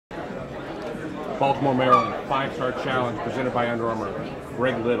Baltimore, Maryland, 5-star challenge presented by Under Armour.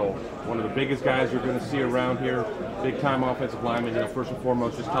 Greg Little, one of the biggest guys you're going to see around here, big-time offensive lineman. First and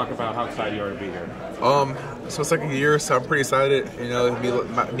foremost, just talk about how excited you are to be here. It's my second year, so I'm pretty excited. Meet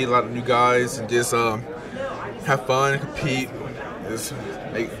a lot of new guys and just have fun, compete, just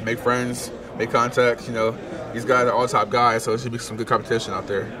make friends, make contacts. These guys are all top guys, so it should be some good competition out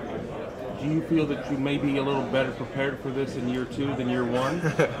there. Do you feel that you may be a little better prepared for this in year 2 than year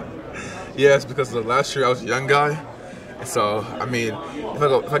 1? Yes, because last year I was a young guy. So,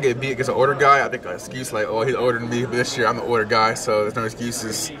 if I get beat against an older guy, I think an excuse like, oh, he's older than me. But this year I'm the older guy, so there's no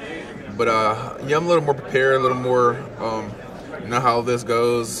excuses. But, I'm a little more prepared, a little more know how this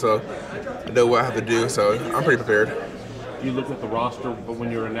goes, so I know what I have to do, so I'm pretty prepared. You look at the roster, but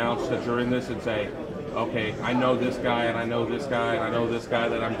when you're announced that you're in this and say, okay, I know this guy, and I know this guy, and I know this guy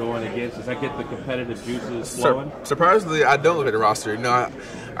that I'm going against. Does that get the competitive juices flowing? Surprisingly, I don't look at the roster.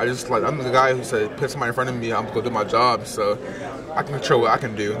 I just I'm the guy who said, put somebody in front of me, I'm going to do my job. So I can control what I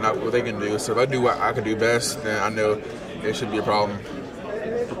can do, not what they can do. So if I do what I can do best, then I know it shouldn't be a problem.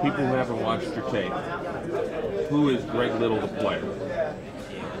 For people who haven't watched your tape, who is Greg Little the player?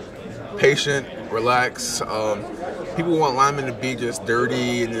 Patient, relax. People want linemen to be just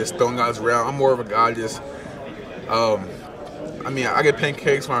dirty and just throwing guys around. I'm more of a guy just. I get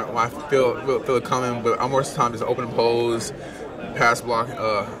pancakes when I feel it coming, but I'm more of the time just open holes, pass block.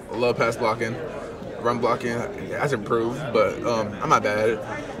 I love pass blocking, run blocking. It has improved, but I'm not bad at it.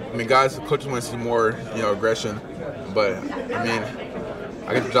 Coaches want to see more, aggression, but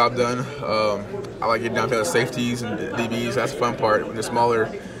I get the job done. I like getting down to the safeties and DBs. That's the fun part. When they're smaller,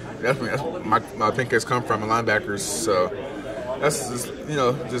 that's my pancakes come from, and linebackers. So that's just,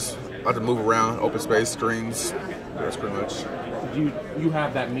 just like to move around, open space, screens. That's pretty much. You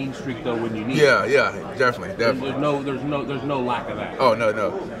have that mean streak though when you need it. Yeah, definitely. There's no lack of that. Oh no.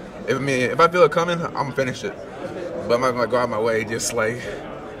 If I feel it coming, I'm gonna finish it. But I'm not gonna go out of my way just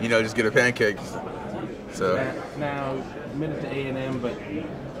just get a pancake. So now minute to A&M, but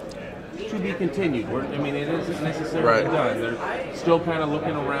to be continued. It isn't necessarily done. They're still kind of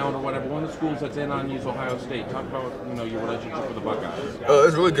looking around or whatever. One of the schools that's in on you is Ohio State. Talk about your relationship with the Buckeyes.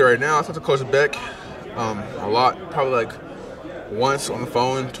 It's really good right now. I talked to Coach Beck a lot, probably once on the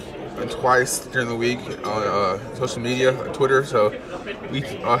phone and twice during the week on social media, Twitter. So we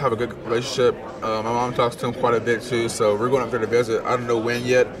have a good relationship. My mom talks to him quite a bit too. So we're going up there to visit. I don't know when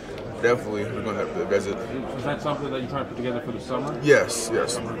yet. Definitely, we're going to have to visit. Is that something that you're trying to put together for the summer? Yes,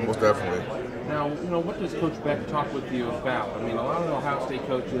 most definitely. Now, what does Coach Beck talk with you about? A lot of the Ohio State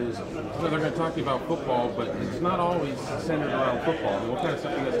coaches, they're going to talk to you about football, but it's not always centered around football. What kind of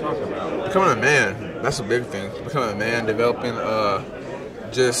stuff do you guys talk about? Becoming a man, that's a big thing. Becoming a man, developing a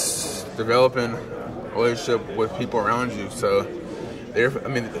relationship with people around you. So,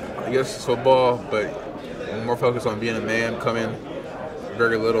 I guess it's football, but I'm more focused on being a man, becoming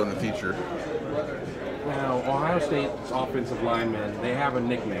very little in the future. Now, Ohio State's offensive linemen, they have a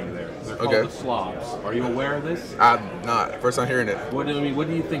nickname there. They're called the Slobs. Are you aware of this? I'm not. First time hearing it. What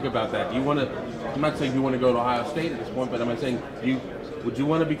do you think about that? Do you want to? I'm not saying you want to go to Ohio State at this point, but I'm saying would you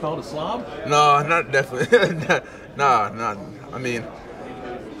want to be called a slob? No, not definitely. Nah.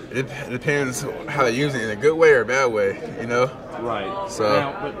 It depends how they use it, in a good way or a bad way, Right. So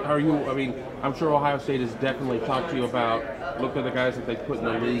now, but are you? I'm sure Ohio State has definitely talked to you about. Look at the guys that they put in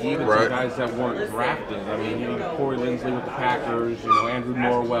the league, even some guys that weren't drafted. Corey Linsley with the Packers, Andrew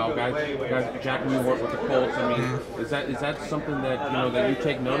Norwell, guys Jack Newhart with the Colts. Is that something that that you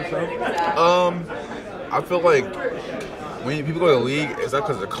take notice of? I feel like when people go to the league, is that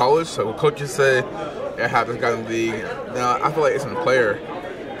because of college? So when coaches say I have this guy in the league, now I feel like it's in the player.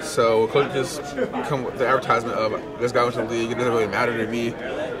 So coaches come with the advertisement of this guy went to the league. It doesn't really matter to me.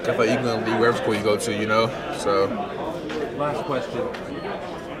 I feel like you can go to the league wherever school you go to, So. Last question.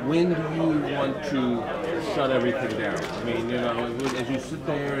 When do you want to shut everything down? As you sit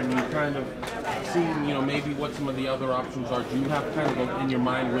there and you kind of see, maybe what some of the other options are, do you have kind of in your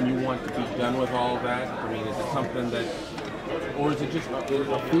mind when you want to be done with all of that? Is it something that, or is it just a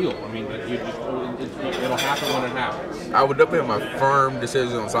feel? That you it'll happen when it happens? I would definitely have my firm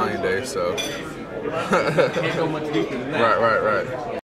decision on signing day, so. Can't go much deeper than that. Right.